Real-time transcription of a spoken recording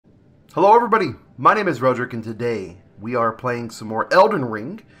Hello everybody, my name is Roderick and today we are playing some more Elden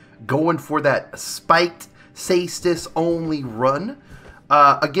Ring, going for that spiked Caestus only run.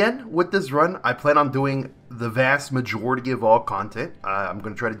 Again, with this run, I plan on doing the vast majority of all content. I'm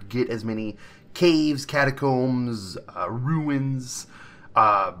going to try to get as many caves, catacombs, ruins,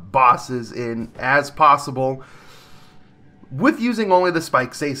 bosses in as possible with using only the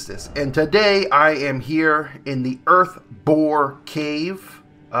spiked Caestus. And today I am here in the Earth Boar Cave.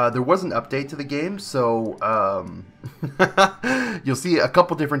 There was an update to the game, so you'll see a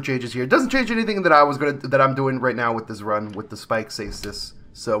couple different changes here. It doesn't change anything that I'm doing right now with this run with the spike Caestus,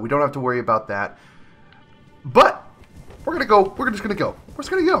 so we don't have to worry about that. But we're gonna go. We're just gonna go. We're just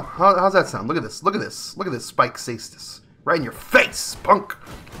gonna go. How's that sound? Look at this. Look at this. Look at this spike Caestus right in your face, punk.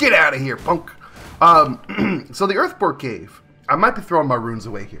 Get out of here, punk. So the Earthboard Cave. I might be throwing my runes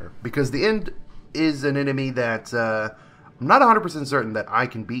away here because the end is an enemy that. I'm not 100% certain that I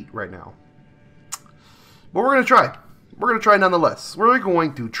can beat right now. But we're going to try. We're going to try nonetheless. We're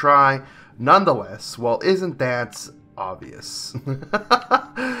going to try nonetheless. Well, isn't that obvious?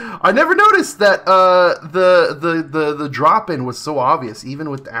 I never noticed that the drop-in was so obvious,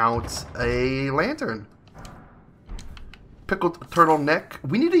 even without a lantern. Pickled turtleneck.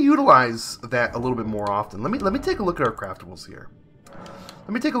 We need to utilize that a little bit more often. Let me take a look at our craftables here.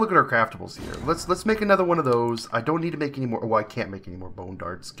 Let me take a look at our craftables here. Let's make another one of those. I don't need to make any more. Oh, I can't make any more bone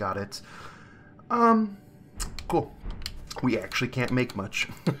darts. Got it. Cool. We actually can't make much.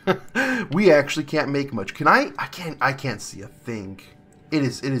 We actually can't make much. Can I? I can't see a thing. It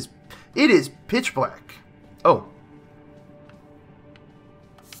is pitch black. Oh.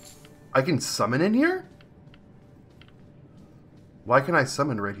 I can summon in here? Why can I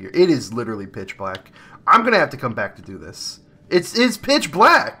summon right here? It is literally pitch black. I'm gonna have to come back to do this. It's pitch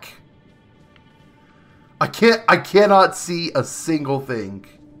black. I cannot see a single thing.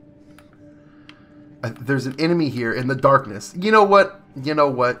 There's an enemy here in the darkness. You know what? You know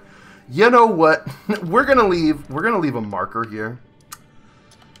what? You know what? We're gonna leave a marker here.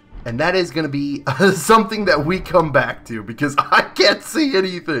 And that is gonna be something that we come back to because I can't see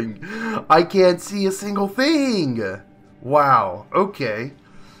anything. I can't see a single thing. Wow. Okay.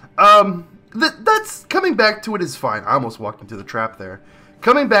 That's coming back to it is fine. I almost walked into the trap there.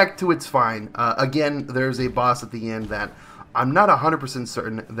 Coming back to it's fine. Again, there's a boss at the end that I'm not 100%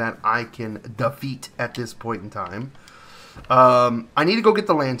 certain that I can defeat at this point in time. I need to go get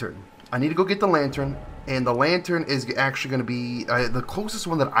the lantern. I need to go get the lantern, and the lantern is actually going to be the closest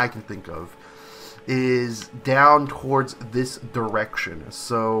one that I can think of is down towards this direction.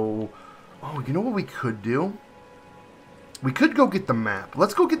 So, oh, you know what we could do? We could go get the map.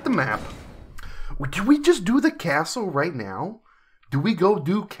 Let's go get the map. Do we just do the castle right now? Do we go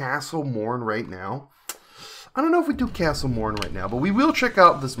do Castle Morn right now? I don't know if we do Castle Morn right now, but we will check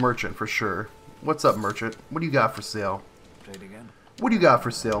out this merchant for sure. What's up, merchant? What do you got for sale? Trade again. What do you got for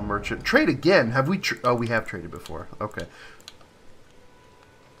sale, merchant? Trade again? Have we? Oh, we have traded before. Okay.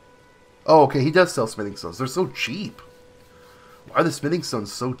 Oh, okay. He does sell smithing stones. They're so cheap. Why are the smithing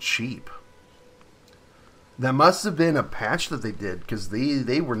stones so cheap? That must have been a patch that they did, because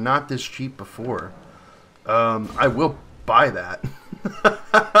they were not this cheap before. I will buy that.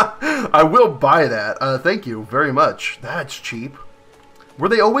 I will buy that. Thank you very much. That's cheap. Were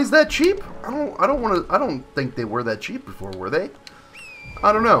they always that cheap? I don't think they were that cheap before, were they?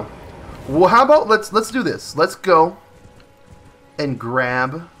 I don't know. Well, how about let's do this. Let's go and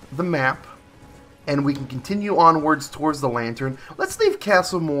grab the map. And we can continue onwards towards the lantern. Let's leave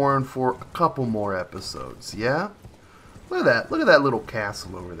Castle Morn for a couple more episodes, yeah? Look at that. Look at that little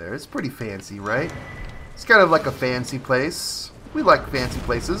castle over there. It's pretty fancy, right? It's kind of like a fancy place. We like fancy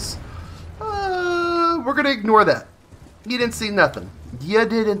places. We're going to ignore that. You didn't see nothing. You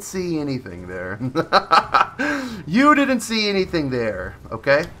didn't see anything there. You didn't see anything there,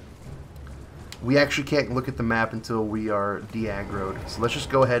 okay? We actually can't look at the map until we are de-aggroed. So let's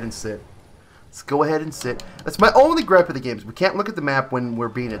just go ahead and sit. Let's go ahead and sit. That's my only gripe of the games. We can't look at the map when we're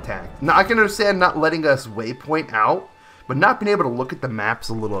being attacked. Now, I can understand not letting us waypoint out, but not being able to look at the map's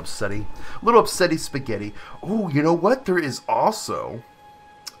a little upsetty. A little upsetty spaghetti. Oh, you know what? There is also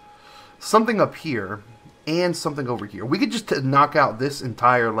something up here and something over here. We could just knock out this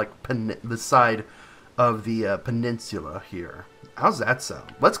entire, like, the side of the peninsula here. How's that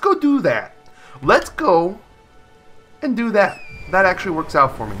sound? Let's go do that. Let's go and do that. That actually works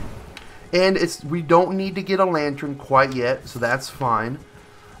out for me. And we don't need to get a lantern quite yet, so that's fine.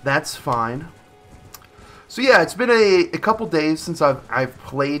 That's fine. So yeah, it's been a couple days since I've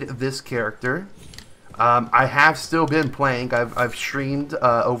played this character. I have still been playing. I've streamed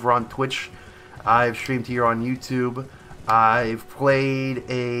over on Twitch. I've streamed here on YouTube. I've played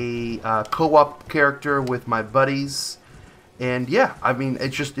a co-op character with my buddies, and yeah, I mean,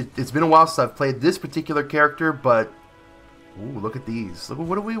 it's been a while since I've played this particular character, but ooh, look at these. Look,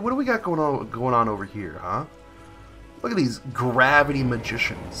 what do we got going on over here, huh? Look at these gravity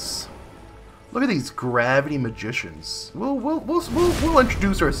magicians. Look at these gravity magicians. We'll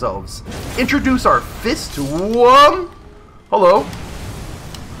introduce ourselves. Introduce our fist to one. Hello.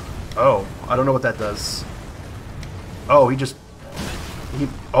 Oh, I don't know what that does. Oh,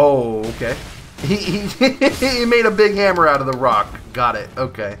 oh, okay. He made a big hammer out of the rock. Got it.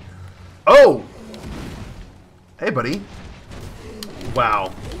 Okay. Oh. Hey, buddy.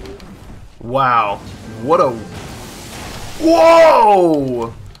 Wow. Wow. What a.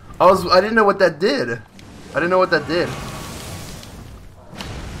 Whoa! I didn't know what that did. I didn't know what that did.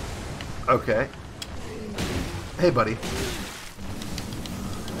 Okay. Hey, buddy.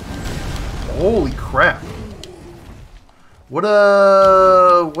 Holy crap.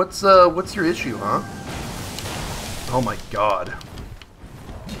 What's your issue, huh? Oh my god.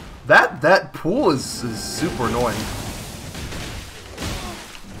 That pool is super annoying.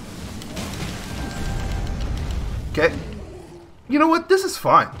 Okay. You know what? This is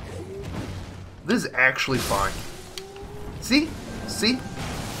fine. This is actually fine. See? See?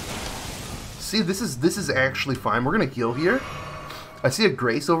 See, this is actually fine. We're gonna heal here. I see a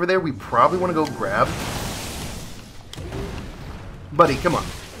Grace over there we probably want to go grab. Buddy, come on.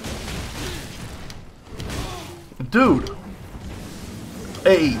 Dude.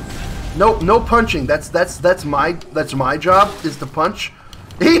 Hey. No punching. That's my job is to punch.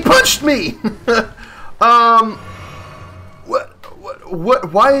 He punched me.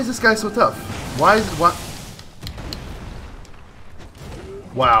 What why is this guy so tough? Why is it what?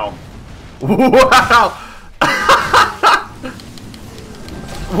 Wow. Wow.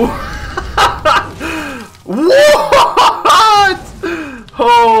 What?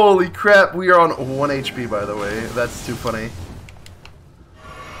 Holy crap, we are on 1 HP, by the way. That's too funny.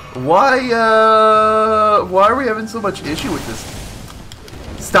 Why are we having so much issue with this?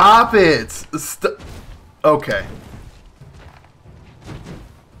 Stop it! Okay.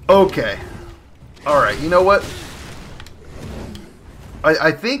 Okay. Alright, you know what?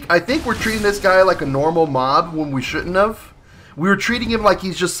 I think we're treating this guy like a normal mob when we shouldn't have. We were treating him like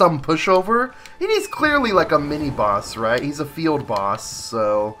he's just some pushover. And he's clearly like a mini-boss, right? He's a field boss,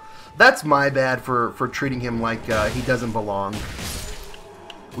 so... That's my bad for treating him like he doesn't belong.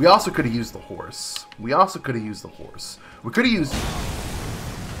 We also could have used the horse. We also could have used the horse. We could have used...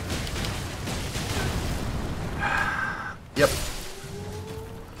 Yep.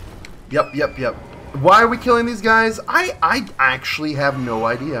 Yep. Why are we killing these guys? I actually have no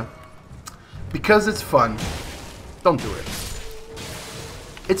idea. Because it's fun. Don't do it.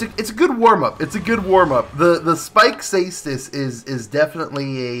 It's a good warm up. It's a good warm up. The Spike Caestus is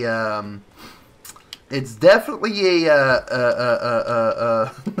definitely a it's definitely a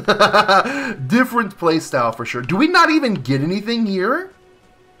different playstyle for sure. Do we not even get anything here?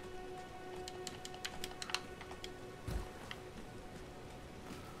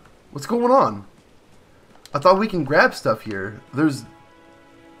 What's going on? I thought we can grab stuff here. Is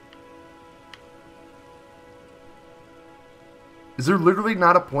there literally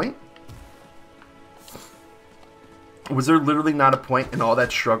not a point? Was there literally not a point in all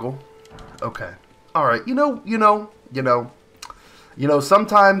that struggle? Okay. Alright, you know,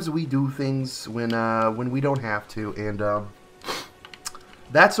 sometimes we do things when we don't have to, and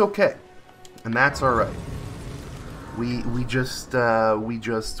that's okay. And that's alright. We just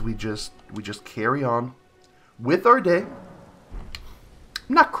carry on with our day.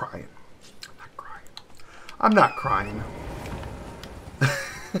 I'm not crying. I'm not crying.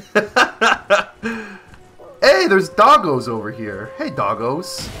 Hey, there's doggos over here. Hey,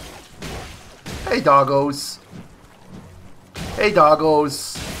 doggos. Hey, doggos. Hey,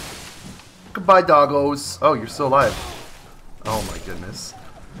 doggos. Goodbye, doggos. Oh, you're still alive. Oh my goodness.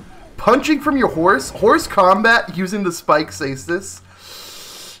 Punching from your horse? Horse combat using the Spike Caestus?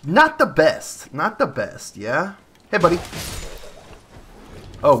 Not the best. Not the best, yeah? Hey, buddy.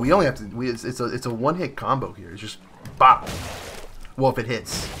 Oh, we only have to... It's a one-hit combo here. It's just... bop. Well, if it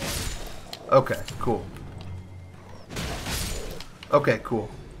hits. Okay, cool. Okay, cool.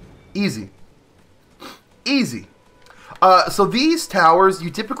 Easy. Easy. So these towers, you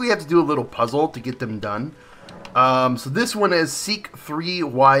typically have to do a little puzzle to get them done. So this one is Seek 3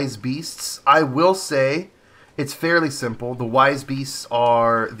 Wise Beasts. I will say it's fairly simple. The Wise Beasts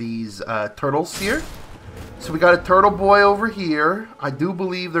are these turtles here. So we got a turtle boy over here. I do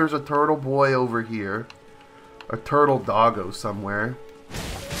believe there's a turtle boy over here. A turtle doggo somewhere.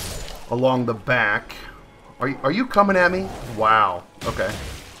 Along the back. Are you coming at me? Wow. Okay.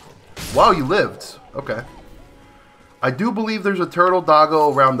 Wow, you lived. Okay. I do believe there's a turtle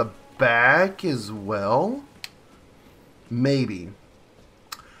doggo around the back as well. Maybe.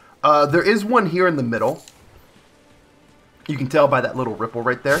 There is one here in the middle. You can tell by that little ripple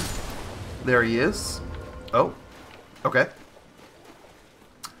right there. There he is. Oh. Okay.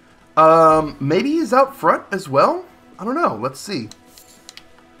 Maybe he's out front as well? I don't know. Let's see.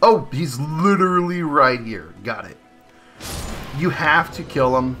 Oh, he's literally right here. Got it. You have to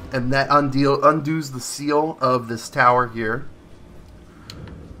kill him, and that undoes the seal of this tower here.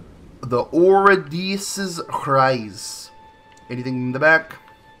 The Oridys Rise. Anything in the back?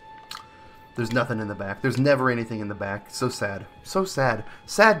 There's nothing in the back. There's never anything in the back. So sad. So sad.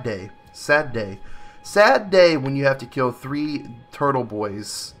 Sad day. Sad day. Sad day when you have to kill 3 turtle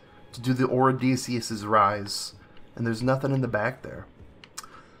boys to do the Oridys' Rise. And there's nothing in the back there.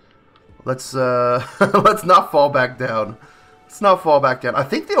 Let's let's not fall back down. Let's not fall back down. I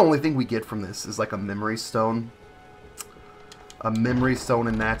think the only thing we get from this is like a memory stone. A memory stone,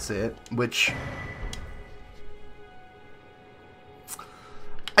 and that's it. Which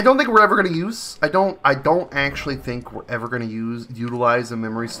I don't think we're ever going to use. I don't actually think we're ever going to utilize a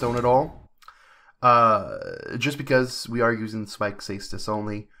memory stone at all. Just because we are using the Spike Caestus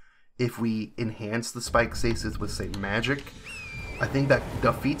only. If we enhance the Spike Caestus with, say, magic, I think that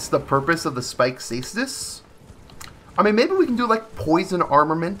defeats the purpose of the Spike Caestus. I mean, maybe we can do like poison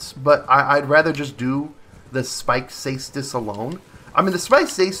armament, but I'd rather just do the Spike Caestus alone. I mean, the Spike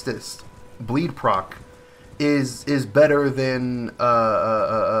Caestus bleed proc is better than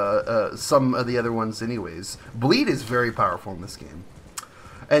some of the other ones anyways. Bleed is very powerful in this game.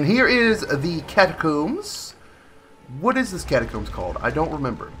 And here is the Catacombs. What is this Catacombs called? I don't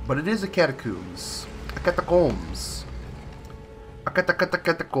remember, but it is a Catacombs. A Catacombs. A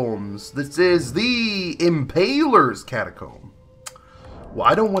Catacombs. This is the Impaler's Catacomb. Well,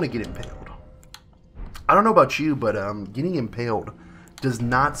 I don't want to get impaled. I don't know about you, but getting impaled does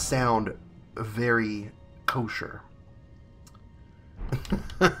not sound very kosher.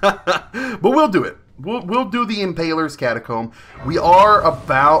 But we'll do it. We'll do the Impaler's Catacomb. We are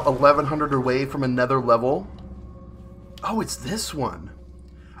about 1100 away from another level. Oh, it's this one.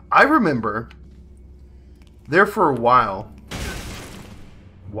 I remember there for a while.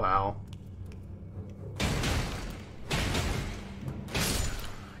 Wow.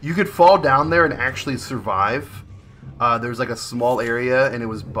 You could fall down there and actually survive. There's like a small area and it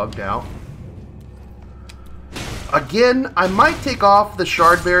was bugged out. Again, I might take off the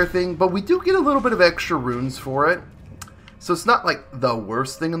shard bearer thing, but we do get a little bit of extra runes for it. So it's not like the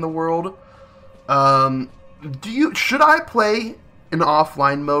worst thing in the world. Should I play in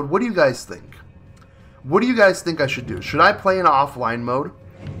offline mode? What do you guys think? What do you guys think I should do? Should I play in offline mode?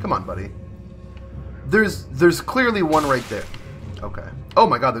 Come on, buddy. There's clearly one right there. Okay. Oh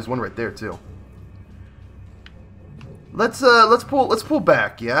my god, there's one right there too. Let's pull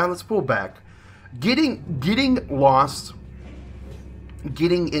back, yeah? Let's pull back. Getting lost,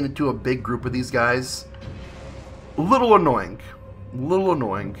 getting into a big group of these guys, a little annoying. A little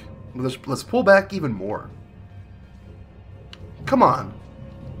annoying. Let's pull back even more. Come on.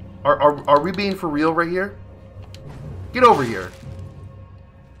 Are we being for real right here? Get over here.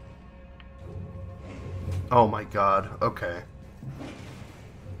 Oh my god. Okay.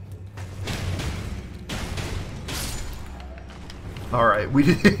 All right. We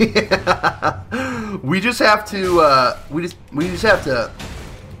just have to we just have to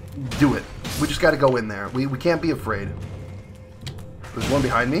do it. We just got to go in there. We can't be afraid. There's one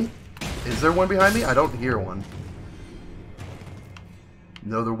behind me. Is there one behind me? I don't hear one.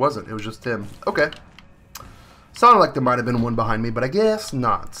 No, there wasn't. It was just him. Okay. Sounded like there might have been one behind me, but I guess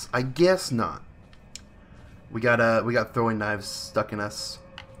not. I guess not. We got throwing knives stuck in us.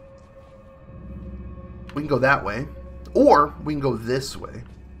 We can go that way, or we can go this way.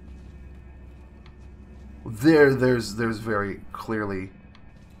 There's very clearly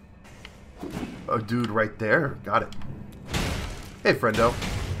a dude right there. Got it. Hey, friendo.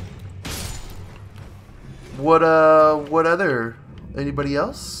 What other? Anybody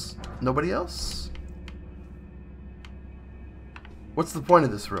else? Nobody else? What's the point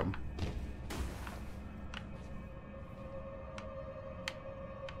of this room?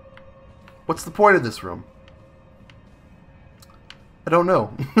 What's the point of this room? I don't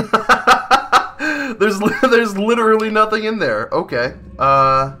know. There's literally nothing in there. Okay.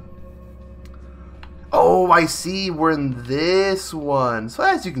 Oh, I see. We're in this one. So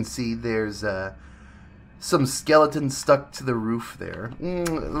as you can see, there's some skeletons stuck to the roof there.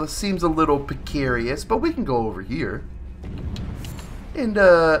 Seems a little precarious, but we can go over here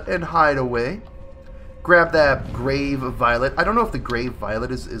and hide away. Grab that Grave Violet. I don't know if the Grave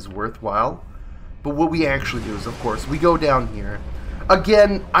Violet is worthwhile. But what we actually do is, of course, we go down here.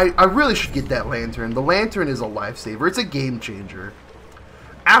 Again, I really should get that lantern. The lantern is a lifesaver. It's a game changer.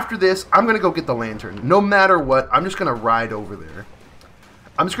 After this, I'm going to go get the lantern. No matter what, I'm just going to ride over there.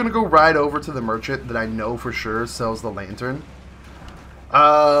 I'm just going to go ride over to the merchant that I know for sure sells the lantern.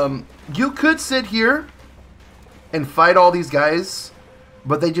 You could sit here and fight all these guys,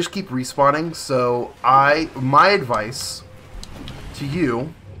 but they just keep respawning. So my advice to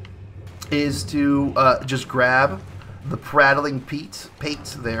you is to just grab the prattling Pate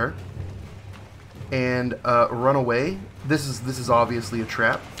there and run away. This is obviously a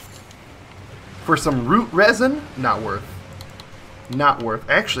trap. For some root resin, not worth. Not worth.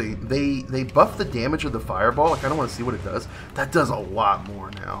 Actually, they buffed the damage of the fireball. I kind of want to see what it does. That does a lot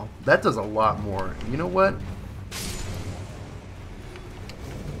more now. That does a lot more. You know what?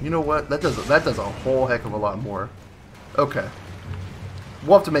 You know what? That does a whole heck of a lot more. Okay.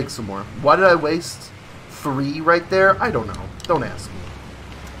 We'll have to make some more. Why did I waste 3 right there? I don't know. Don't ask me.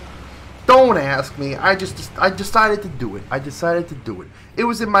 Don't ask me. I decided to do it. I decided to do it. It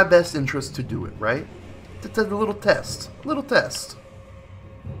was in my best interest to do it, right? It's a little test. Little test.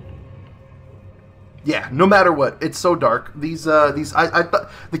 Yeah, no matter what, it's so dark. I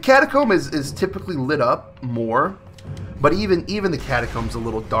thought the catacomb is typically lit up more, but even the catacomb's a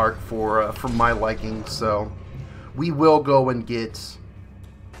little dark for my liking. So we will go and get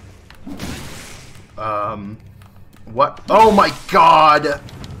what? Oh my God!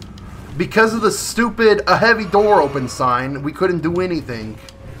 Because of the stupid "a heavy door open" sign, we couldn't do anything.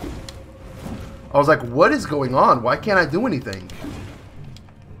 I was like, what is going on? Why can't I do anything?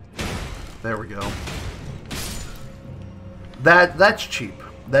 There we go. That's cheap.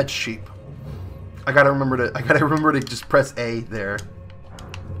 That's cheap. I gotta remember to just press A there.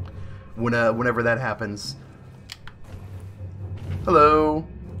 Whenever that happens. Hello.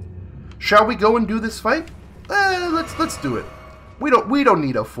 Shall we go and do this fight? Let's do it. We don't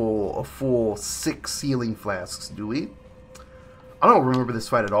need a full 6 healing flasks, do we? I don't remember this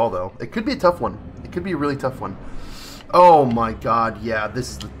fight at all, though. It could be a tough one. It could be a really tough one. Oh my God! Yeah,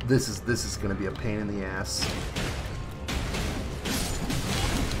 this is gonna be a pain in the ass.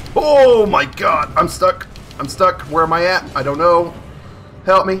 Oh my God! I'm stuck. I'm stuck. Where am I at? I don't know.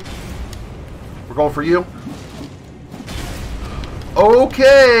 Help me. We're going for you.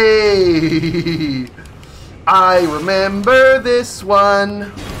 Okay. I remember this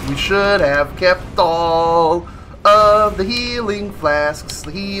one. We should have kept all of the healing flasks.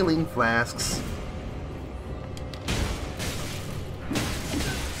 The healing flasks.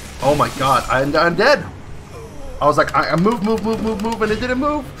 Oh my God, I'm dead. I was like, I move, and it didn't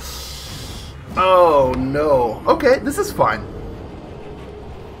move. Oh no. Okay, this is fine.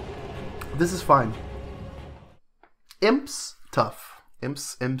 This is fine. Imps, tough.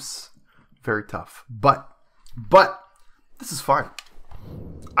 Imps, very tough. But, this is fine.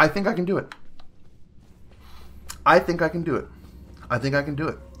 I think I can do it. I think I can do it. I think I can do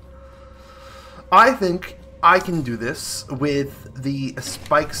it. I think I can do this with the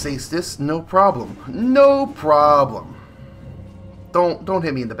Spike Caestus, no problem. No problem. Don't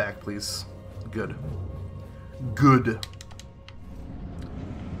hit me in the back, please. Good. Good.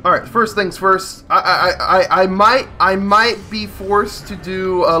 Alright, first things first. I might be forced to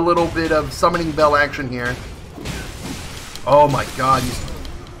do a little bit of summoning bell action here. Oh my God,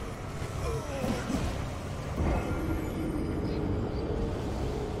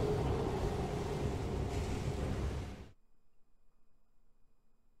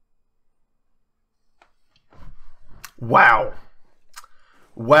 Wow.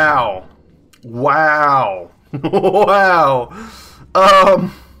 Wow. Wow. Wow.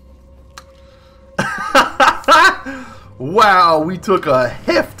 Wow, we took a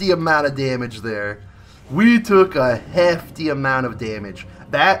hefty amount of damage there. We took a hefty amount of damage.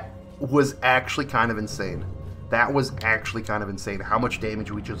 That was actually kind of insane. That was actually kind of insane how much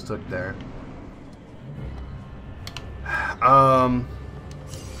damage we just took there.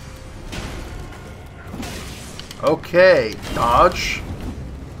 Okay, dodge.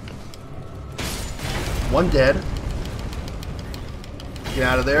 One dead. Get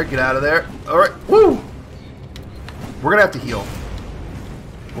out of there, get out of there. Alright, woo! We're gonna have to heal.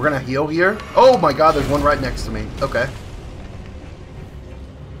 We're gonna heal here. Oh my God, there's one right next to me. Okay.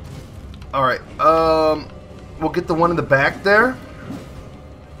 Alright, we'll get the one in the back there.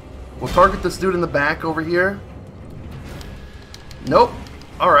 We'll target this dude in the back over here. Nope.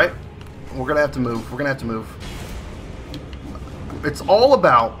 Alright. We're gonna have to move. We're gonna have to move. It's all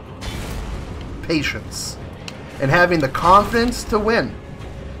about patience and having the confidence to win.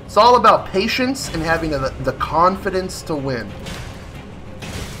 It's all about patience and having the confidence to win.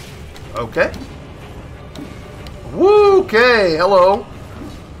 Okay. Woo, okay, hello.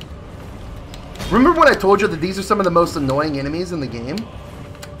 Remember when I told you that these are some of the most annoying enemies in the game?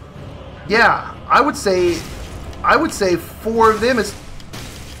 Yeah, I would say 4 of them is...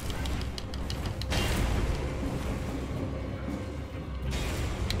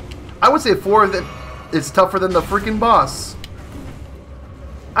 I would say 4 of them is tougher than the freaking boss.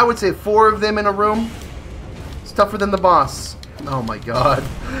 I would say 4 of them in a room is tougher than the boss. Oh my god.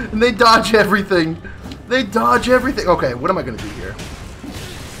 And they dodge everything. They dodge everything. Okay, what am I going to do here?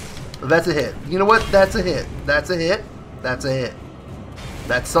 That's a hit. You know what? That's a hit. That's a hit. That's a hit.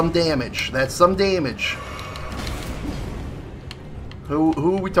 That's some damage. That's some damage. Who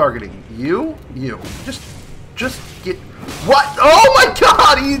are we targeting? You? You. Just get... What? Oh my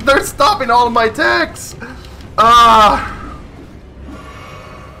god! They're stopping all of my attacks!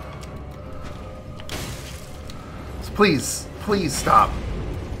 Please. Please stop.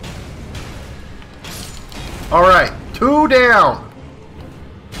 Alright. 2 down.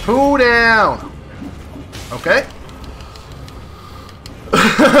 2 down. Okay.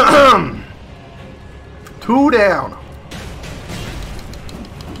 2 down.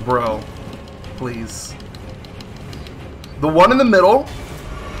 Bro. Please. The one in the middle.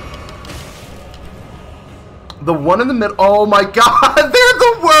 The one in the middle. Oh my god. They're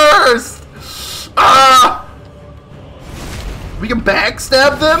the worst. We can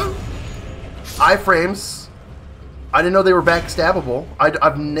backstab them? Iframes. I didn't know they were backstabbable.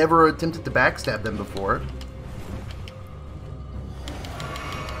 I've never attempted to backstab them before.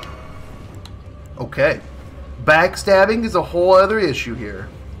 Okay. Backstabbing is a whole other issue here.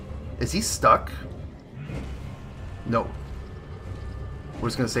 Is he stuck? No. We're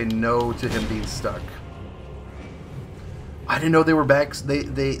just gonna say no to him being stuck. I didn't know they were back. They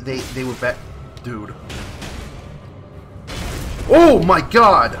were back. Dude. Oh my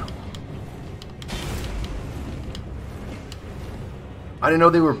god! I didn't know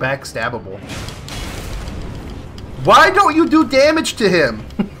they were backstabbable. Why don't you do damage to him?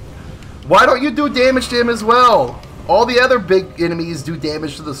 Why don't you do damage to him as well? All the other big enemies do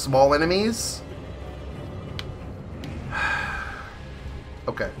damage to the small enemies.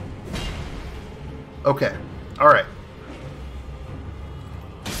 Okay. Okay. Alright.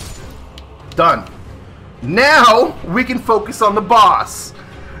 Done. Now we can focus on the boss.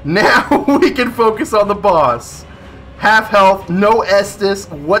 Now we can focus on the boss. Half health, no Estus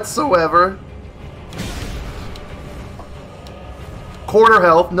whatsoever. Quarter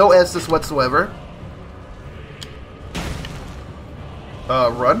health, no Estus whatsoever.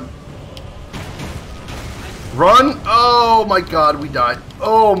 Run. Run! Oh my god, we died.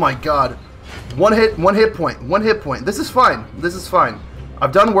 Oh my god. One hit point. 1 hit point. This is fine. This is fine.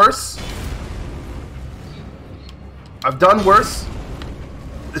 I've done worse. I've done worse.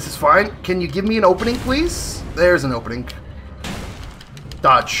 This is fine. Can you give me an opening, please? There's an opening.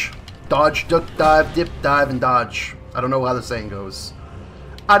 Dodge. Dodge, duck, dive, dip, dive, and dodge. I don't know how the saying goes.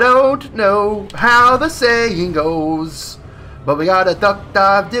 I don't know how the saying goes. But we gotta duck,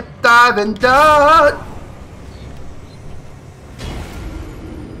 dive, dip, dive, and dodge.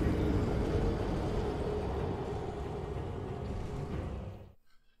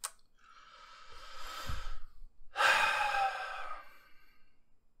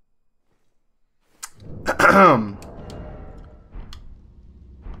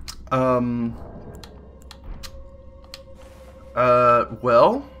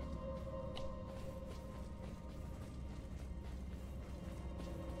 Well,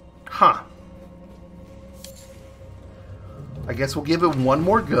 huh. I guess we'll give it one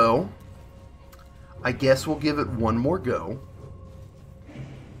more go. I guess we'll give it one more go.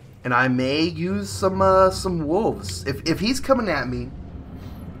 And I may use some wolves. If he's coming at me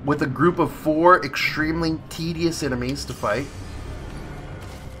with a group of 4 extremely tedious enemies to fight.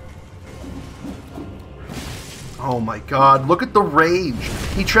 Oh my god, look at the rage.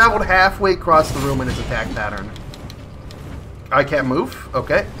 He traveled halfway across the room in his attack pattern. I can't move.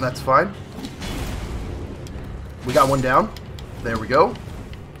 Okay, that's fine. We got one down. There we go.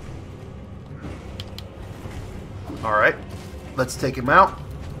 Alright. Let's take him out.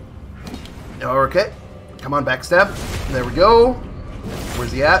 Okay. Come on, backstab. There we go.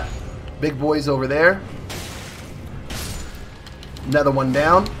 Where's he at? Big boy's over there. Another one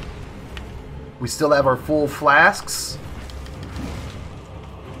down. We still have our full flasks.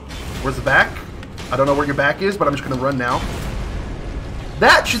 Where's the back? I don't know where your back is, but I'm just going to run now.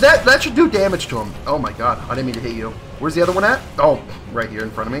 That should do damage to him. Oh my god, I didn't mean to hit you. Where's the other one at? Oh, right here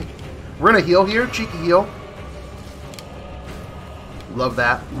in front of me. We're going to heal here. Cheeky heal. Love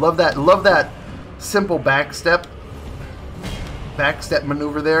that. Love that. Love that simple backstep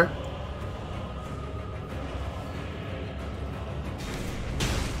maneuver there.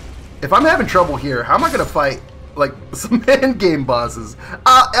 If I'm having trouble here, how am I going to fight, like, some end-game bosses?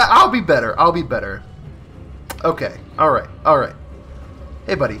 I'll be better. I'll be better. Okay. Alright. Alright.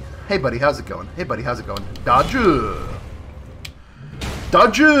 Hey, buddy. Hey, buddy. How's it going? Hey, buddy. How's it going? Dodge.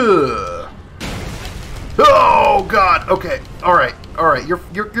 Dodge. Oh, God. Okay. Alright. Alright. You're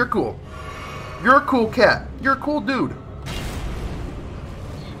cool. You're a cool cat. You're a cool dude.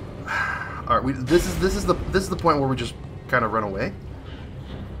 Alright. This is the point where we just kind of run away.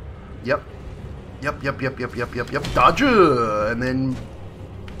 Yep. Yep. Dodge! And then...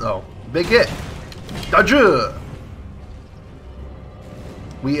 Oh. Big hit. Dodge!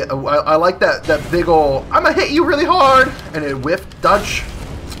 I like that big ol'... I'm gonna hit you really hard! And it whiffed. Dodge.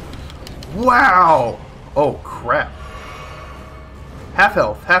 Wow! Oh, crap. Half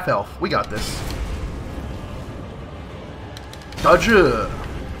health. Half health. We got this. Dodge!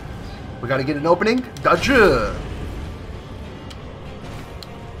 We gotta get an opening. Dodge!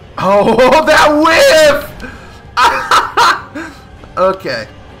 Oh, that whiff! Okay.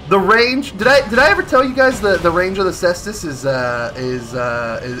 The range. Did I ever tell you guys the range of the Caestus is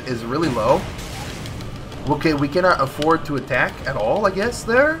really low? Okay, we cannot afford to attack at all, I guess,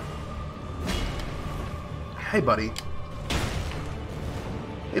 there. Hey, buddy.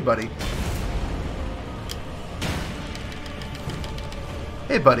 Hey, buddy.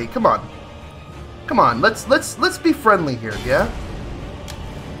 Hey, buddy. Come on. Come on. Let's be friendly here, yeah?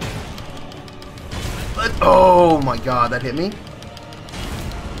 Oh my God, that hit me.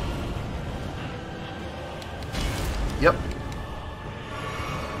 Yep.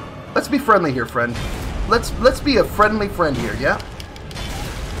 Let's be friendly here, friend. Let's be a friendly friend here, yeah?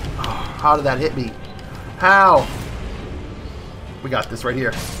 Oh, how did that hit me? How? We got this right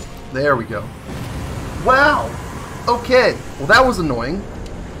here. There we go. Wow. Okay. Well, that was annoying.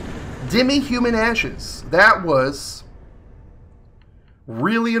 Demi-human ashes. That was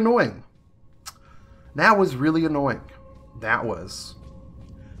really annoying. That was really annoying. That was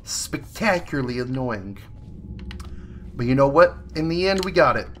spectacularly annoying. But you know what? In the end, we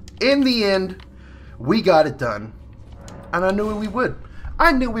got it. In the end, we got it done. And I knew we would.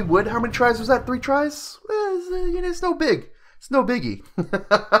 I knew we would. How many tries was that? 3 tries? It's no big. It's no biggie.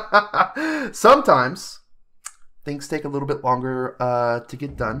 Sometimes things take a little bit longer to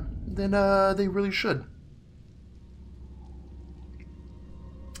get done than they really should.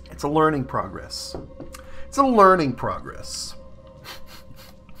 It's a learning progress. It's a learning progress.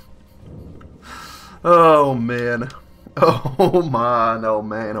 Oh, man. Oh, man. Oh,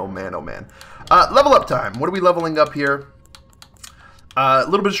 man. Oh, man. Oh, man. Level up time. What are we leveling up here? A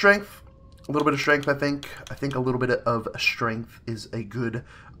little bit of strength. A little bit of strength, I think. I think a little bit of strength is a good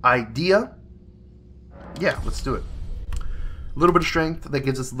idea. Yeah, let's do it. A little bit of strength. That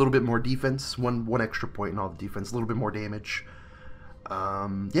gives us a little bit more defense. One extra point in all the defense. A little bit more damage.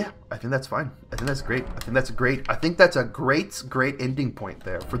 Yeah, I think that's fine. I think that's great. I think that's a great ending point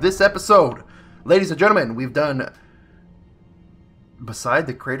there for this episode. Ladies and gentlemen, we've done beside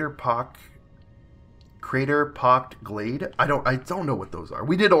the crater-pocked glade. I don't know what those are.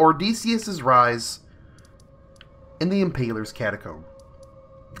 We did Oridys' rise in the Impaler's Catacomb.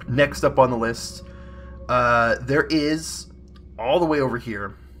 Next up on the list, there is all the way over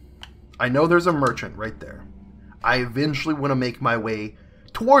here. I know there's a merchant right there. I eventually want to make my way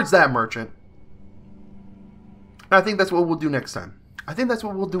towards that merchant. And I think that's what we'll do next time.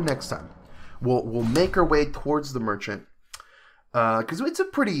 We'll make our way towards the merchant. Because it's a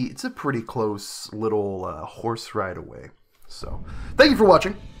pretty close little horse ride away. So, thank you for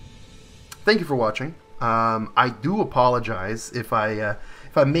watching. I do apologize if I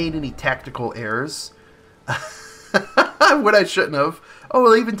made any tactical errors. What I shouldn't have. Oh,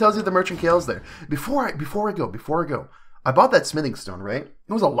 well, it even tells you the merchant Kale's there. Before I go, I bought that smithing stone, right?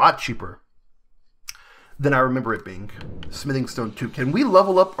 It was a lot cheaper than I remember it being. Smithing stone 2. Can we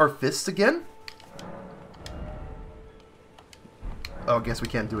level up our fists again? Oh, I guess we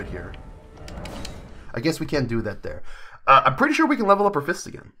can't do it here. I guess we can't do that there. I'm pretty sure we can level up our fists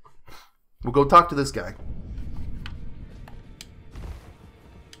again. We'll go talk to this guy.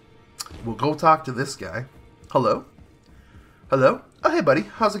 Hello? Hello? Oh, hey, buddy.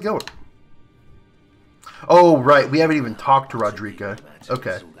 How's it going? Oh, right. We haven't even talked to Rodrika.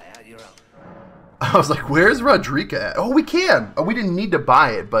 Okay. I was like, where's Rodrika at? Oh, we can. Oh, we didn't need to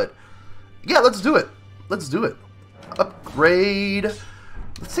buy it, but yeah, let's do it. Let's do it. Upgrade.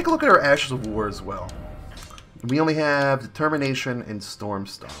 Let's take a look at our Ashes of War as well. We only have Determination and Storm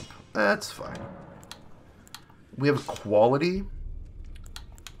Stomp. That's fine. We have Quality.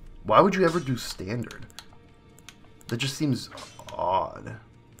 Why would you ever do standard? That just seems odd.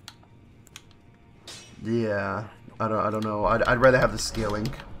 Yeah, I don't know. I'd rather have the scaling.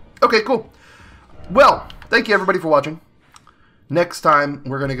 Okay, cool. Well, thank you everybody for watching. Next time,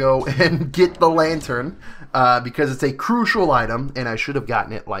 we're going to go and get the lantern because it's a crucial item, and I should have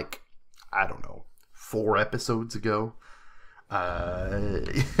gotten it, like, I don't know, 4 episodes ago.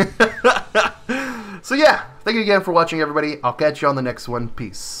 So yeah, thank you again for watching, everybody. I'll catch you on the next one.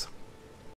 Peace.